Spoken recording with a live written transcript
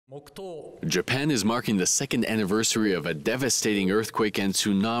Japan is marking the second anniversary of a devastating earthquake and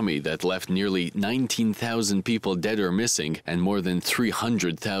tsunami that left nearly 19,000 people dead or missing and more than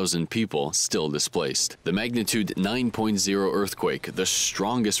 300,000 people still displaced. The magnitude 9.0 earthquake, the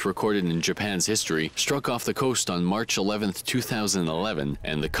strongest recorded in Japan's history, struck off the coast on March 11, 2011,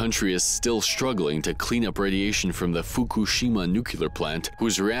 and the country is still struggling to clean up radiation from the Fukushima nuclear plant,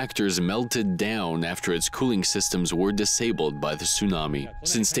 whose reactors melted down after its cooling systems were disabled by the tsunami.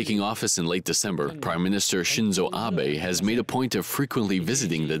 Since taking office in late December, Prime Minister Shinzo Abe has made a point of frequently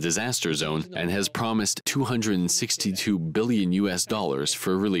visiting the disaster zone and has promised $262 billion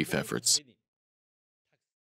for relief efforts.